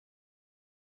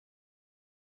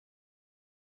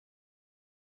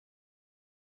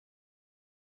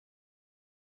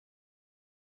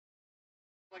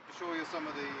I'd like to show you some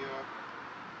of the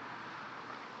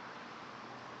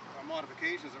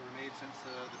modifications that were made since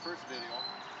the first video.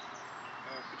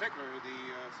 Particularly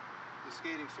the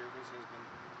skating surface has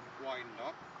been widened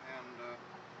up, and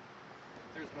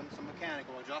there's been some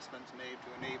mechanical adjustments made to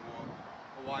enable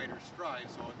a wider stride,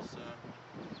 so it's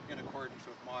in accordance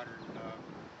with modern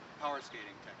power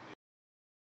skating techniques.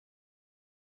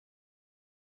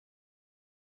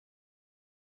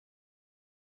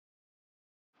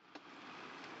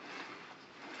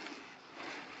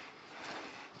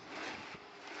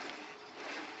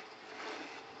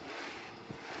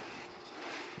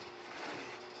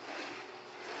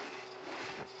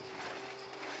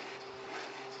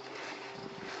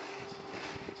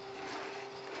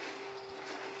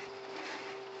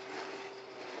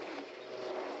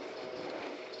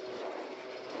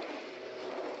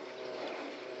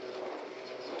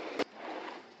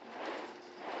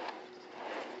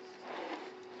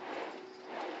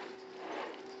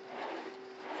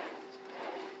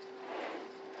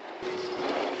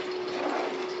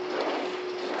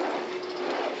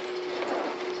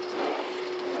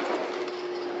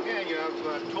 You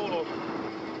have total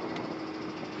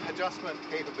adjustment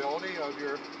capability of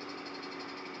your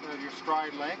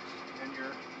stride length and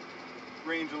your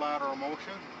range of lateral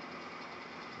motion,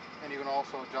 and you can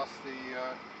also adjust the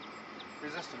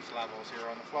resistance levels here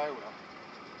on the flywheel.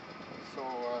 So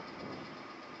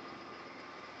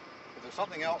if there's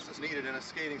something else that's needed in a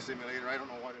skating simulator, I don't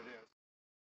know what it is.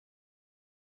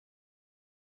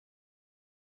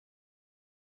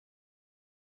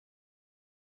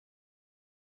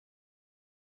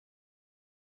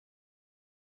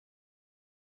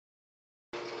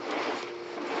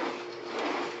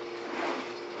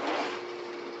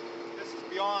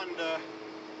 Beyond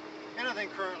anything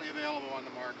currently available on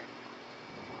the market.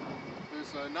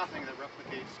 There's nothing that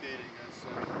replicates skating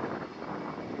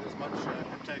as much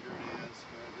integrity as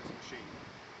this